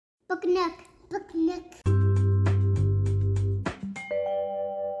Book nook, book nook.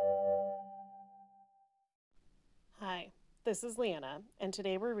 Hi, this is Leanna, and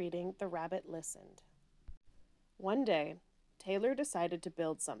today we're reading The Rabbit Listened. One day, Taylor decided to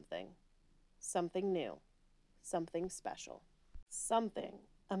build something new, something special, something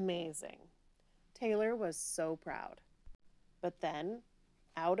amazing. Taylor was so proud. But then,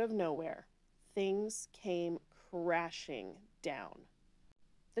 out of nowhere, things came crashing down.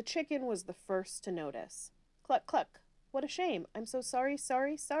 The chicken was the first to notice. Cluck, cluck. What a shame. I'm so sorry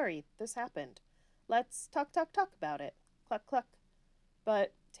this happened. Let's talk about it. Cluck, cluck.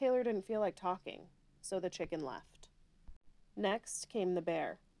 But Taylor didn't feel like talking, so the chicken left. Next came the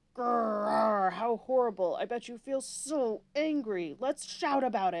bear. Grrr, how horrible. I bet you feel so angry. Let's shout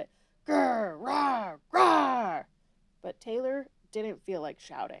about it. Grrr, rawr, grrr. But Taylor didn't feel like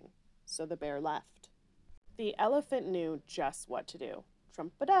shouting, so the bear left. The elephant knew just what to do.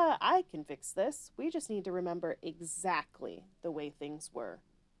 Trumpada, I can fix this. We just need to remember exactly the way things were.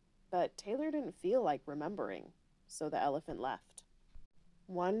 But Taylor didn't feel like remembering, so the elephant left.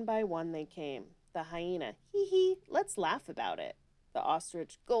 One by one they came. The hyena, hee hee, let's laugh about it. The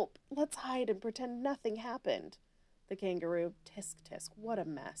ostrich, gulp, let's hide and pretend nothing happened. The kangaroo, tisk tisk, what a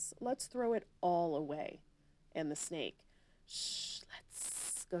mess. Let's throw it all away. And the snake, shh,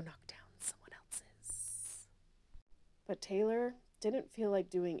 let's go knock down someone else's. But Taylor didn't feel like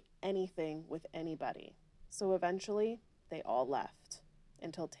doing anything with anybody. So eventually, they all left,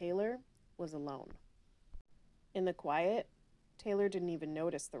 until Taylor was alone. In the quiet, Taylor didn't even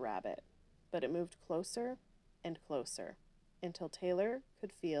notice the rabbit, but it moved closer and closer, until Taylor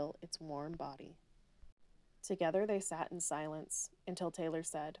could feel its warm body. Together they sat in silence, until Taylor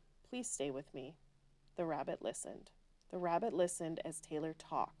said, "Please stay with me." The rabbit listened. The rabbit listened as Taylor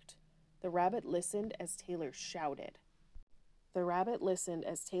talked. The rabbit listened as Taylor shouted. The rabbit listened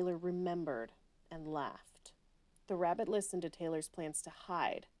as Taylor remembered and laughed. The rabbit listened to Taylor's plans to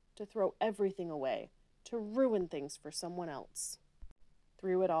hide, to throw everything away, to ruin things for someone else.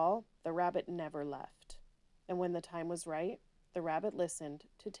 Through it all, the rabbit never left. And when the time was right, the rabbit listened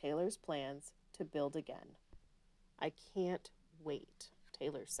to Taylor's plans to build again. "I can't wait,"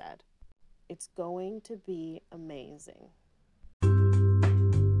 Taylor said. "It's going to be amazing."